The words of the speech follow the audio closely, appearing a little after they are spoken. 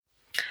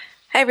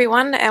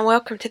everyone, and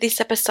welcome to this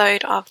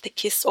episode of the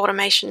KISS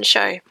Automation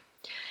Show.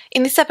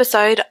 In this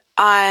episode,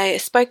 I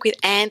spoke with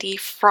Andy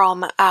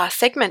from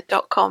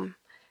Segment.com,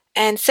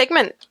 and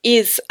Segment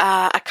is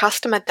a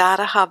customer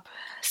data hub.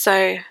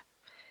 So,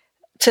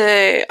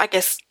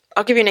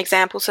 I'll give you an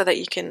example so that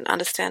you can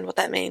understand what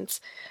that means.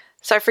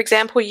 So, for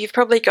example, you've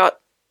probably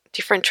got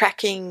different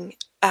tracking.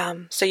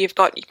 So you've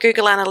got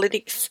Google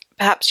Analytics.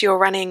 Perhaps you're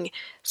running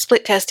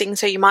split testing,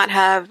 so you might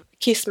have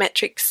KISS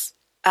metrics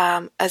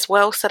as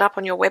well set up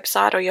on your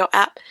website or your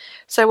app.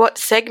 So what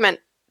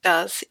Segment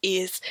does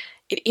is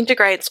it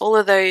integrates all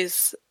of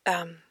those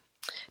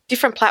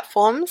different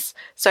platforms,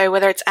 so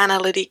whether it's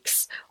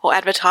analytics or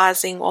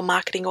advertising or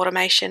marketing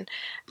automation,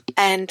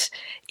 and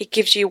it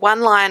gives you one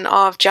line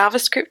of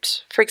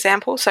JavaScript, for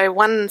example, so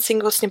one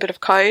single snippet of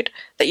code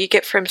that you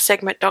get from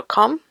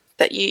Segment.com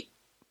that you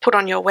put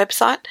on your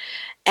website,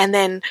 and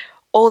then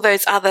all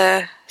those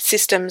other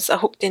systems are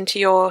hooked into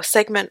your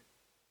Segment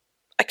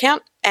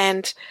account,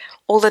 and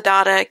all the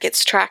data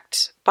gets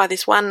tracked by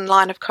this one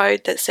line of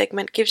code that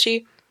Segment gives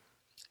you,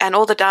 and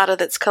all the data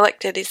that's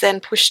collected is then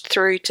pushed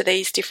through to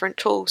these different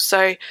tools.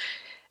 So,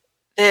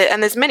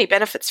 there's many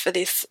benefits for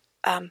this.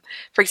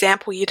 For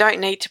example, you don't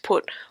need to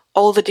put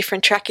all the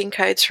different tracking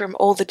codes from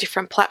all the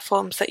different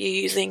platforms that you're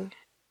using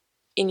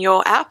in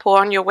your app or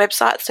on your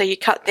website, so you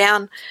cut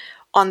down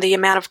on the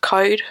amount of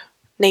code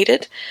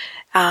needed.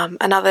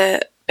 Another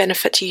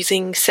benefit to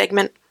using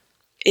Segment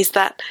is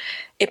that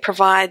it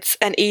provides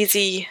an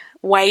easy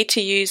way to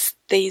use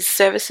these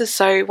services.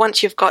 So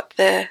once you've got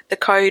the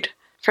code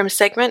from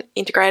Segment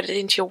integrated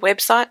into your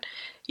website,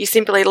 you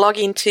simply log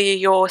into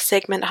your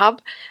Segment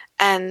hub,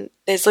 and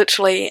there's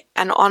literally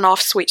an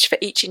on-off switch for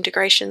each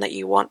integration that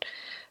you want.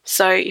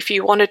 So if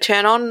you want to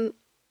turn on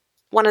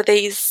one of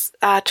these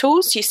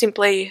tools, you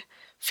simply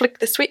flick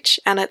the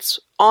switch and it's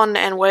on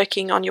and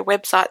working on your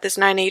website. There's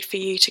no need for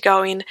you to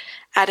go in,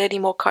 add any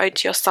more code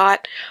to your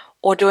site,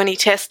 or do any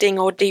testing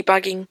or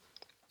debugging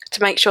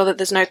to make sure that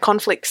there's no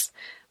conflicts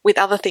with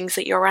other things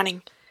that you're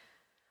running.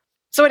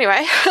 So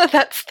anyway,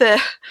 that's the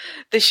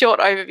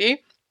short overview.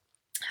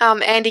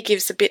 Andy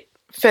gives a bit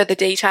further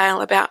detail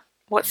about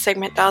what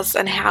Segment does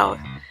and how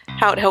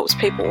it helps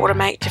people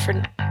automate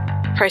different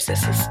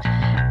processes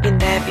in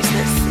their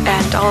business.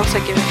 And I'll also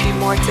give a few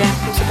more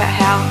examples about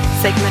how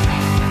Segment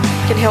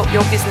can help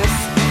your business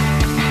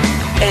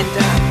and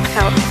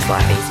how it makes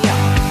life easier.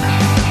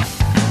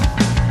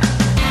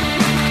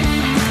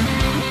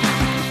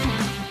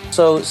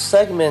 So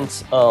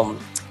Segment,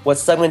 what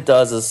Segment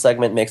does is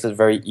Segment makes it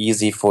very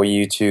easy for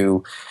you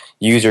to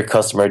use your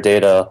customer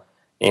data,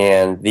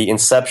 and the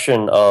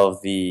inception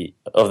of the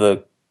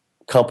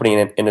company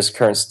in its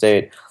current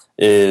state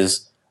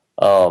is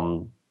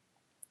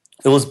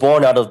it was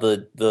born out of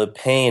the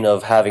pain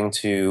of having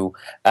to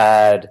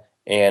add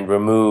and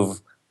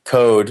remove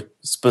code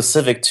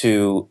specific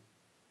to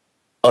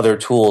other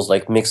tools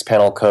like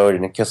Mixpanel code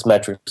and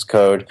Kissmetrics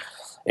code.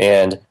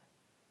 And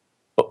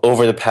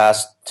over the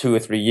past 2 or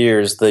 3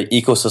 years, the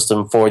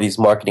ecosystem for these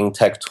marketing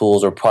tech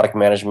tools or product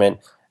management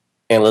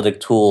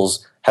analytic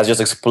tools has just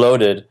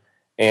exploded.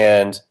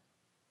 And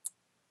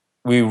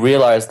we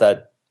realized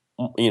that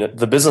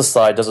the business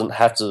side doesn't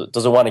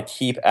want to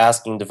keep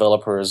asking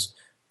developers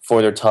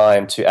for their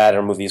time to add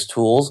and remove these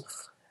tools,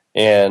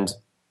 and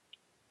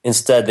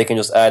instead they can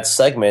just add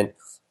Segment.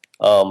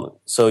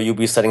 So you'll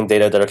be sending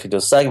data directly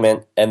to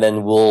Segment, and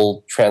then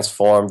we'll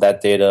transform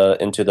that data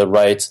into the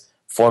right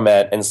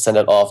format and send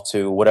it off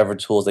to whatever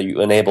tools that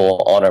you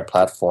enable on our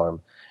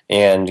platform.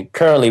 And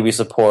currently we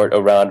support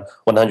around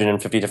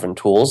 150 different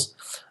tools.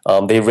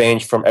 They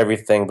range from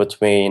everything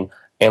between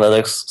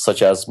analytics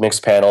such as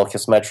Mixpanel,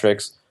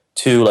 Kissmetrics,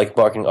 to like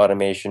marketing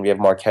automation. We have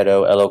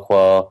Marketo,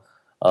 Eloqua,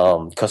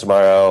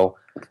 Customer.io,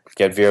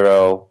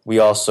 GetVero. We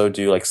also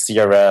do like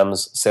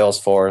CRMs,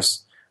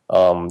 Salesforce,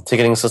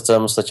 ticketing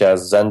systems such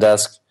as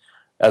Zendesk,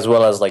 as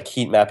well as like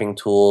heat mapping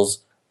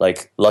tools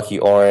like Lucky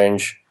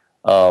Orange.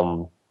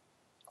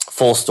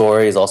 Full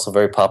Story is also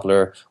very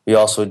popular. We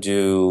also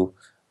do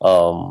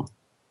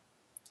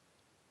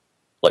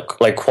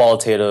like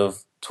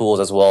qualitative tools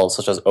as well,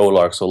 such as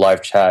Olark, so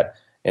live chat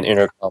and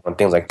intercom and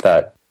things like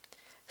that.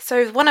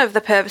 So one of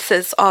the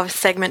purposes of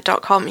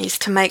Segment.com is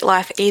to make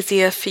life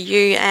easier for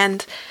you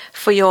and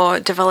for your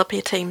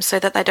developer team so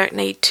that they don't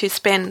need to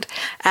spend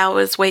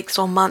hours, weeks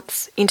or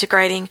months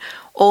integrating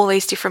all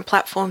these different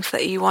platforms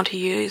that you want to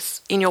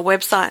use in your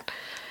website.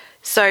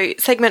 So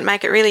Segment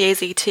make it really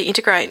easy to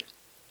integrate,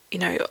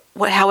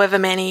 however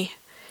many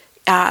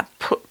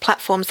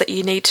platforms that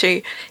you need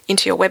to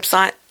into your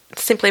website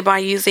simply by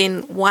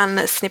using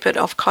one snippet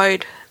of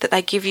code that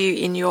they give you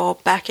in your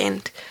back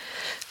end.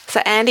 So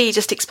Andy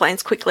just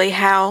explains quickly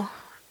how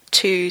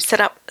to set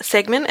up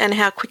Segment and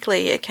how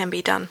quickly it can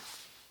be done.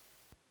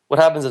 What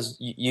happens is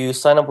you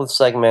sign up with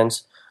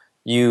Segment,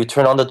 you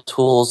turn on the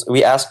tools.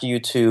 We ask you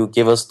to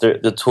give us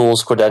the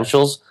tools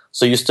credentials.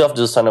 So you still have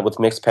to sign up with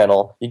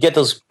Mixpanel. You get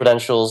those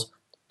credentials,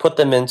 put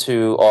them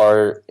into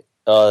our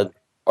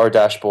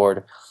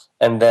dashboard,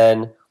 and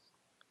then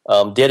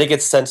data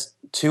gets sent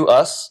to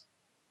us,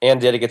 and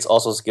data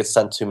also gets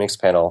sent to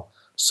Mixpanel.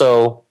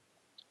 So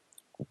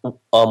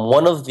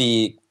one of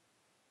the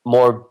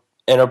more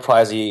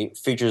enterprisey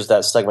features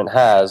that Segment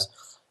has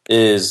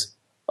is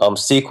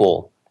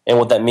SQL. And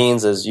what that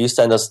means is you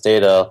send us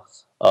data,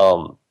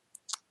 and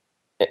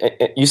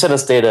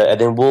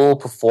then we'll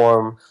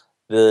perform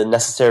the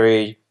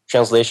necessary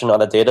translation on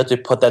the data to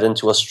put that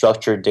into a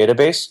structured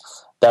database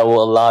that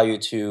will allow you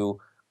to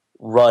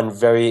run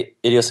very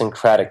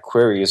idiosyncratic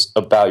queries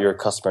about your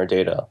customer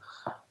data.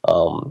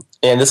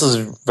 And this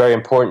is very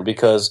important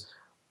because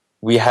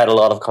we had a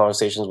lot of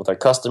conversations with our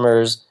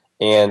customers,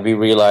 and we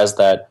realized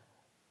that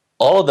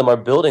all of them are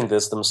building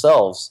this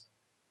themselves.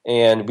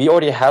 And we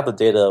already have the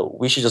data.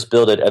 We should just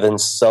build it and then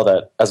sell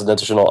that as an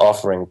additional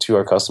offering to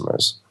our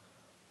customers.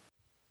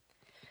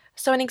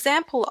 So an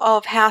example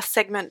of how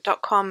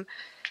Segment.com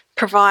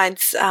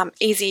provides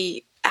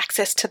easy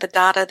access to the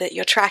data that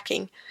you're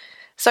tracking.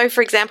 So,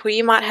 for example,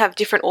 you might have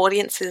different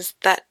audiences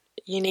that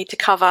you need to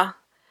cover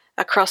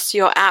across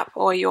your app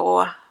or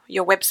your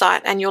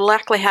website, and you'll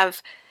likely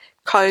have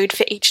code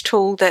for each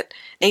tool that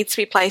needs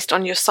to be placed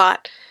on your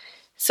site.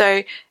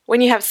 So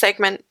when you have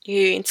Segment,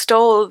 you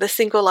install the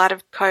single line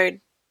of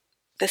code,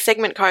 the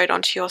Segment code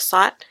onto your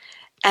site,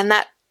 and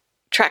that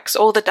tracks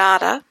all the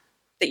data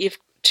that you've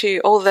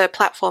to all the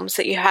platforms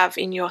that you have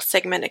in your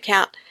Segment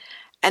account.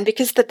 And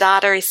because the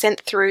data is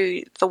sent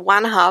through the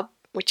one hub,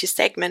 which is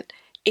Segment,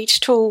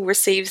 each tool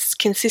receives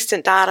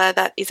consistent data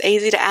that is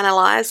easy to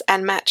analyze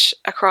and match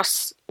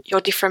across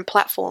your different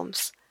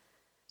platforms.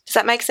 Does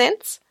that make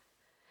sense?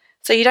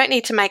 So you don't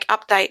need to make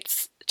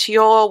updates to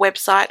your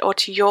website or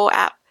to your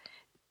app.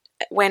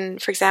 When,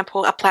 for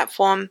example, a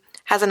platform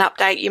has an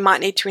update, you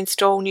might need to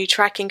install new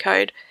tracking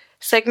code.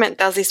 Segment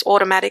does this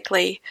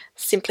automatically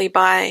simply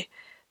by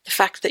the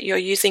fact that you're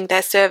using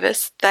their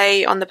service.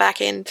 They, on the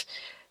back end,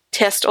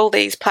 test all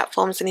these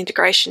platforms and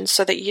integrations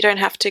so that you don't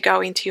have to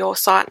go into your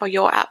site or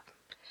your app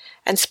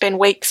and spend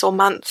weeks or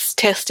months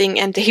testing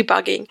and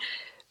debugging,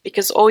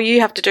 because all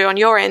you have to do on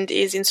your end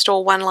is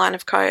install one line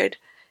of code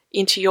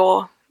into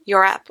your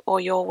app or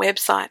your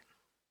website.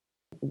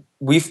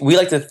 We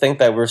like to think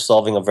that we're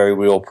solving a very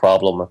real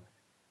problem,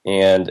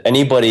 and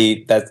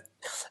anybody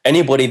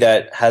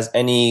that has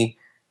any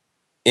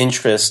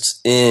interest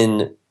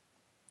in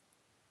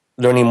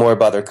learning more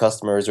about their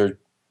customers or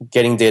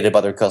getting data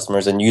about their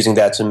customers and using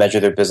that to measure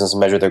their business and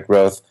measure their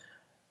growth,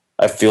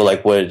 I feel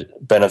like would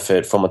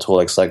benefit from a tool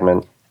like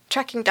Segment.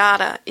 Tracking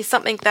data is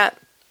something that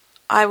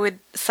I would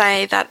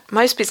say that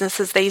most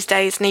businesses these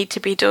days need to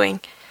be doing.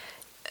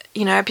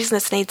 You know, a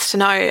business needs to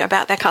know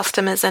about their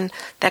customers and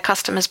their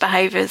customers'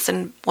 behaviours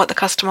and what the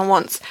customer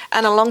wants.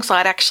 And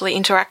alongside actually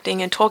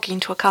interacting and talking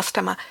to a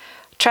customer,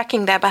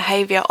 tracking their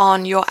behaviour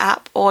on your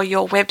app or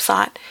your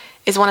website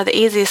is one of the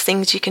easiest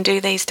things you can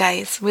do these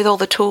days with all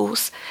the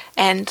tools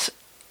and,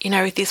 you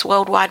know, with this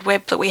World Wide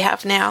Web that we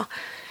have now.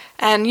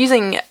 And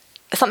using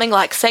something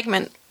like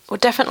Segment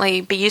would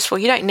definitely be useful.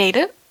 You don't need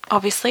it,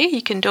 obviously.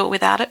 You can do it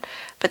without it.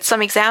 But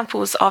some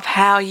examples of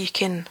how you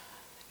can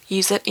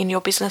use it in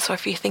your business, or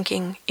if you're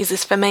thinking, is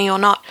this for me or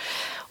not?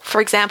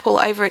 For example,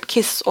 over at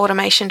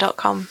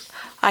kissautomation.com,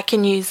 I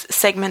can use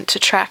Segment to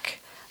track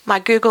my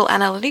Google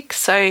Analytics.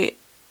 So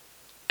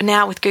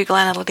now with Google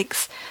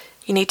Analytics,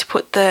 you need to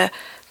put the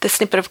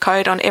snippet of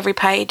code on every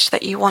page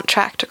that you want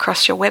tracked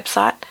across your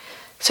website.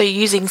 So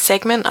using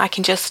Segment, I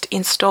can just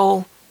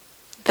install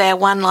their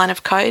one line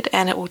of code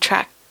and it will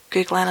track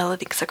Google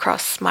Analytics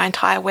across my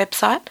entire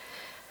website.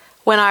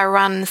 When I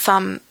run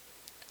some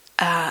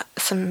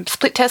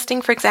split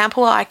testing, for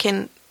example,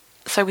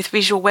 so with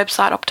Visual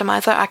Website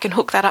Optimizer, I can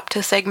hook that up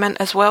to Segment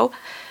as well,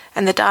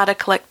 and the data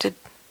collected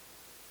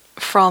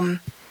from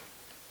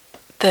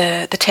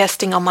the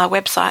testing on my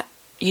website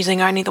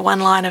using only the one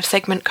line of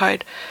Segment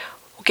code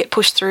will get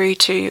pushed through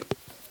to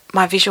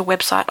my Visual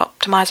Website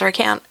Optimizer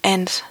account,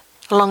 and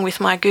along with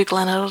my Google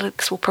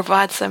Analytics will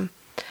provide some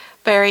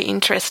very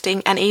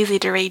interesting and easy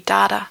to read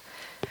data.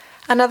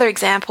 Another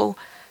example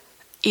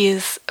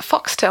is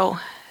Foxtel.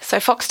 So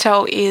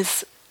Foxtel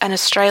is an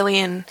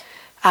Australian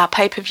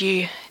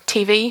pay-per-view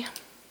TV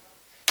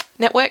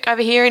network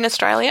over here in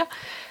Australia.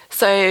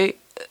 So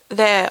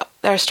they're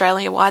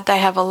Australia-wide. They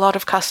have a lot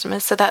of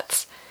customers. So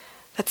that's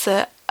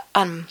a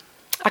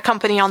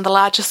company on the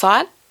larger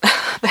side.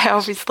 They're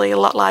obviously a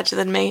lot larger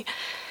than me.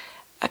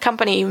 A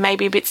company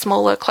maybe a bit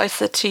smaller,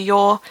 closer to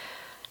your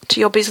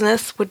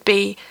business, would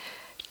be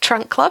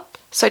Trunk Club.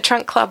 So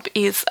Trunk Club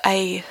is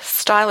a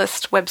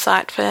stylist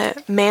website for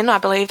men. I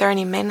believe they're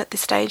only men at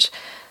this stage.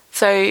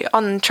 So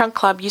on Trunk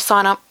Club, you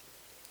sign up,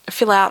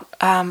 fill out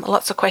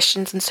lots of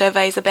questions and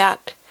surveys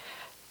about,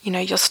 you know,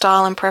 your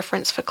style and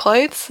preference for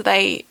clothes.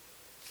 They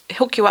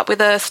hook you up with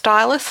a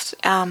stylist,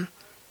 and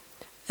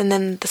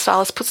then the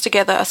stylist puts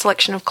together a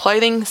selection of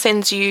clothing,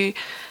 sends you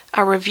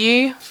a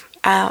review,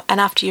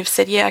 and after you've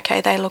said, yeah,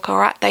 okay, they look all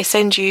right, they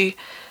send you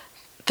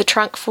the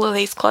trunk full of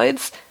these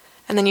clothes,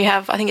 and then you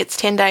have, I think it's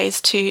 10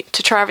 days to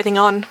try everything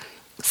on,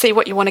 see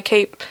what you want to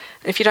keep.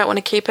 And if you don't want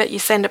to keep it, you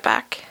send it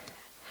back.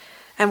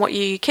 And what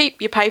you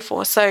keep, you pay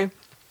for. So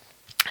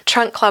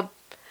Trunk Club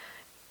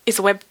is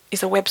a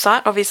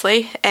website,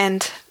 obviously,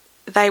 and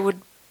they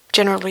would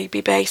generally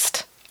be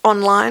based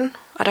online.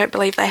 I don't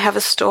believe they have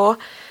a store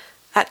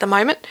at the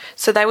moment,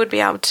 so they would be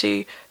able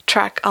to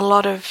track a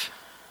lot of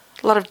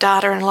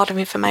data and a lot of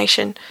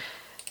information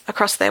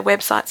across their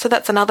website. So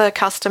that's another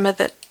customer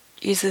that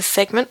uses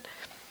Segment.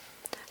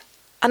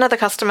 Another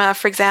customer,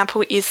 for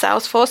example, is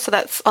Salesforce. So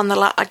that's on the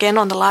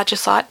larger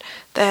site.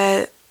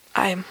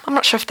 I'm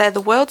not sure if they're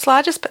the world's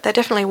largest, but they're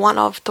definitely one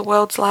of the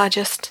world's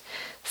largest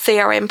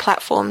CRM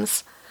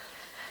platforms.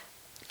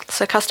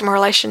 So customer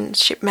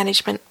relationship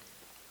management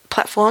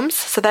platforms.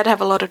 So they'd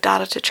have a lot of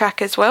data to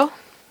track as well.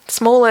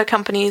 Smaller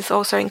companies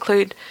also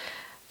include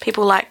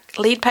people like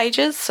Lead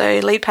Pages. So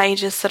Lead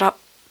Pages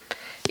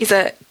is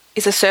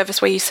a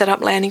service where you set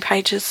up landing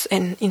pages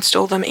and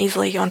install them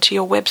easily onto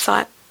your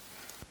website.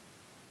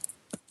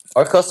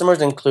 Our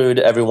customers include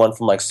everyone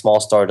from like small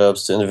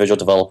startups to individual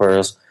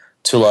developers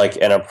to like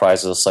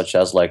enterprises such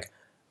as like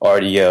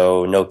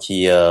RDO,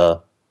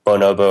 Nokia,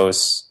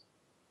 Bonobos,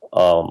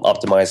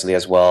 Optimizely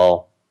as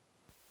well.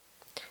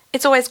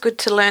 It's always good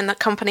to learn that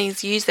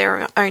companies use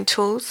their own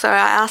tools. So I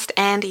asked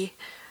Andy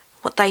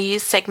what they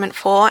use Segment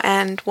for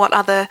and what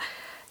other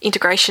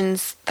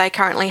integrations they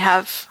currently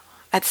have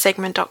at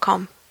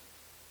segment.com.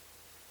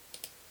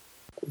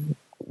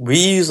 We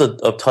use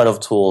a ton of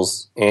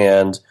tools,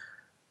 and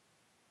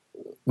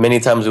many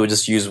times we would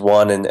just use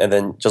one and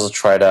then just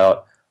try it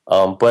out.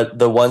 But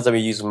the ones that we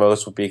use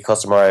most would be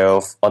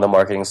Customer.io on the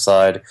marketing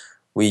side.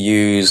 We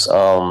use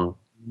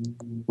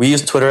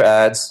Twitter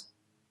ads.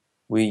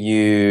 We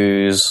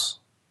use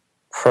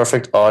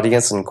Perfect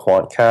Audience and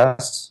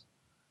Quantcast.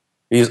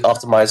 We use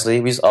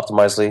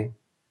Optimizely.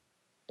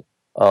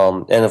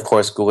 And of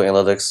course, Google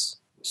Analytics.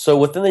 So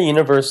within the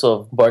universe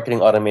of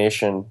marketing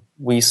automation,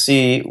 we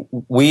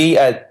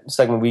at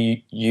Segment,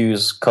 we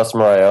use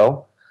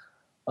Customer.io.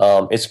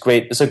 It's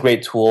great. It's a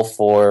great tool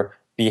for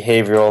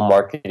behavioral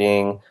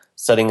marketing,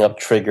 setting up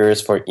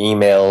triggers for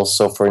emails.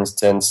 So for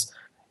instance,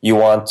 you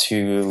want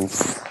to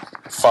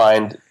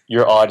find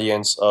your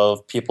audience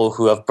of people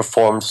who have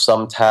performed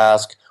some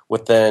task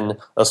within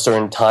a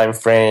certain time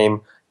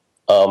frame.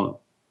 So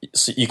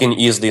you can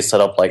easily set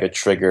up like a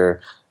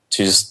trigger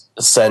to just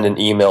send an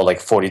email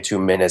like 42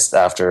 minutes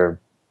after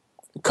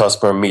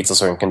customer meets a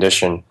certain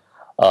condition.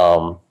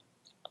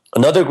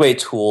 Another great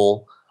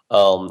tool,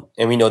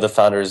 and we know the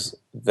founders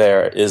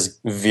there, is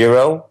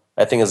Vero.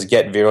 I think it's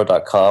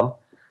getvero.com.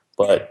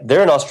 But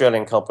they're an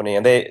Australian company,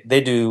 and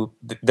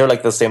they're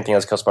like the same thing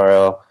as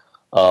Customer.io,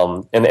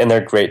 and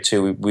they're great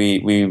too.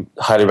 We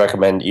highly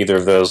recommend either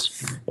of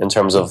those in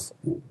terms of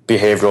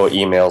behavioral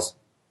emails.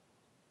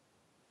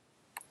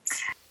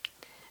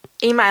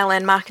 Email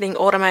and marketing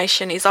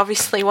automation is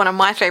obviously one of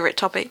my favorite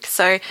topics,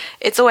 so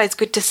it's always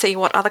good to see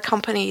what other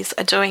companies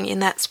are doing in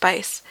that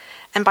space.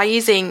 And by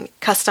using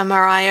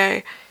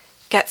Customer.io,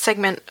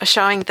 Segment are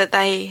showing that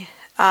they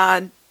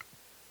are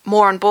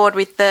more on board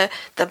with the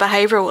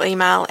behavioral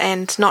email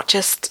and not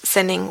just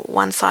sending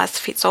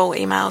one-size-fits-all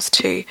emails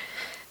to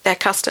their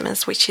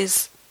customers, which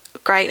is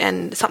great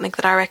and something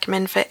that I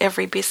recommend for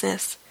every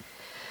business.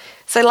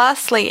 So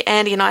lastly,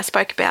 Andy and I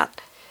spoke about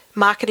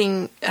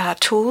marketing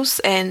tools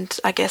and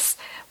I guess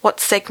what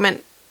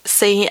Segment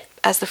see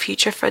as the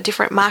future for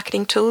different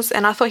marketing tools.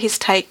 And I thought his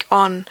take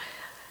on,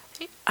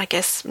 I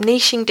guess,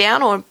 niching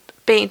down or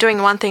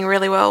doing one thing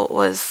really well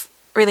was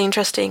really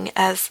interesting,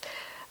 as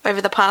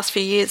over the past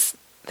few years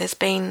there's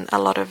been a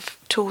lot of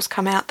tools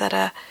come out that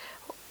are,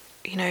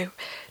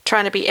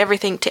 trying to be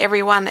everything to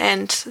everyone.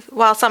 And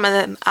while some of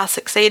them are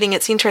succeeding,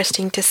 it's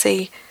interesting to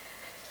see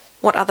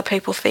what other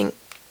people think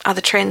are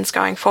the trends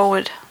going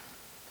forward.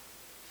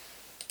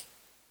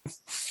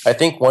 I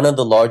think one of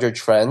the larger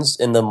trends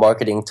in the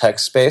marketing tech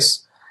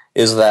space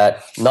is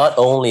that not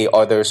only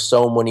are there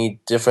so many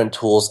different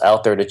tools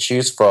out there to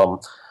choose from,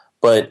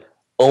 but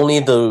only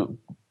the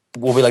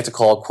what we like to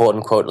call quote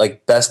unquote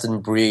like best in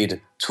breed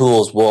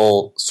tools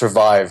will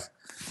survive.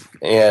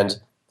 And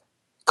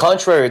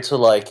contrary to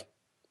like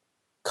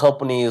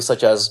companies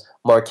such as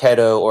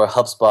Marketo or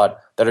HubSpot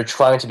that are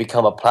trying to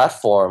become a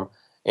platform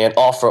and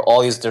offer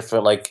all these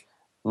different like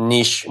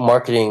niche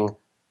marketing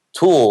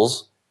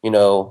tools,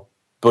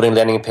 building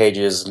landing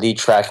pages, lead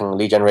tracking,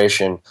 lead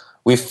generation,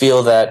 we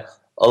feel that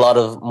a lot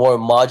of more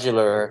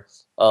modular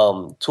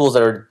tools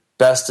that are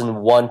best in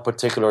one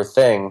particular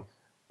thing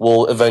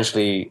will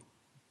eventually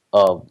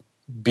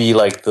be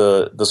like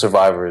the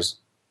survivors.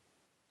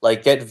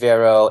 Like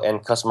GetVero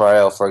and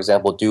Customer.io, for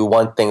example, do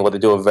one thing, but they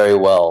do it very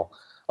well.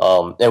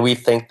 And we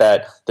think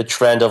that the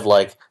trend of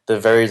like the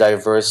very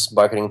diverse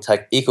marketing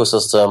tech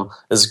ecosystem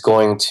is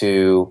going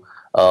to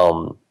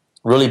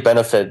really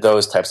benefit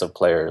those types of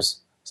players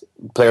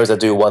that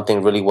do one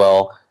thing really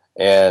well.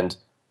 And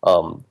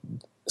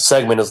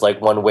Segment is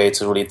like one way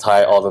to really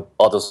tie all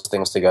those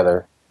things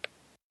together.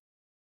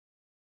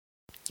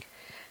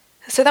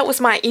 So that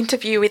was my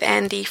interview with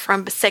Andy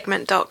from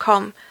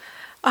segment.com.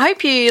 I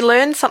hope you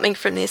learned something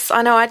from this.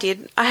 I know I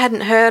did. I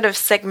hadn't heard of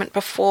Segment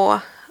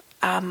before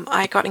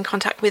I got in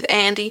contact with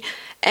Andy,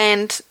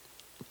 and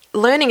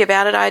learning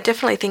about it, I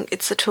definitely think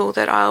it's a tool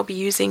that I'll be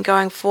using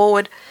going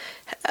forward,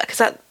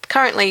 because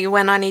currently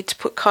when I need to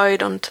put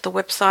code onto the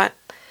website,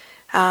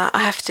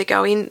 I have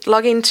to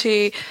log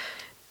into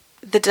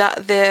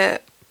the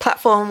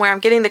platform where I'm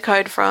getting the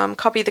code from,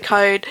 copy the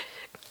code,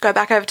 go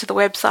back over to the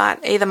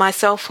website, either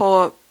myself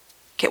or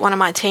get one of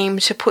my team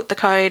to put the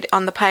code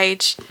on the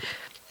page,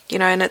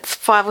 and it's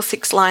 5 or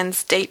 6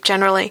 lines deep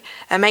generally,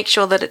 and make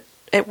sure that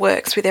it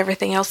works with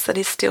everything else that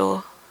is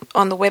still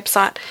on the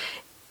website.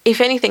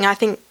 If anything, I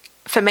think,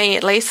 for me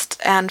at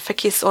least, and for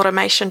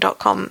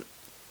KISSautomation.com,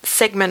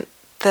 Segment,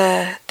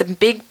 the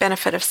big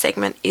benefit of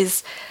Segment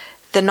is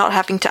the not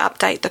having to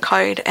update the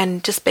code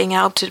and just being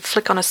able to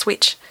flick on a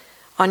switch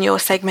on your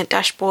Segment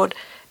dashboard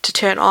to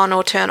turn on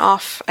or turn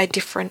off a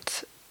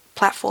different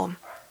platform.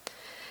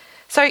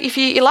 So if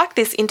you like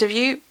this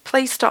interview,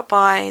 please stop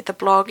by the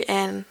blog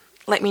and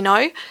let me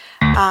know,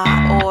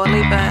 or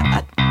leave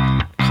a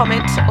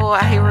comment or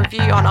a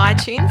review on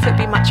iTunes. It would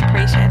be much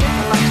appreciated.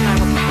 I'd love to know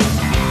what you think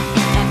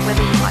and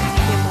whether you'd like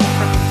to hear more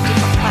from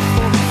different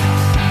platforms,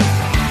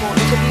 more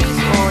interviews,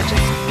 or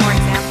just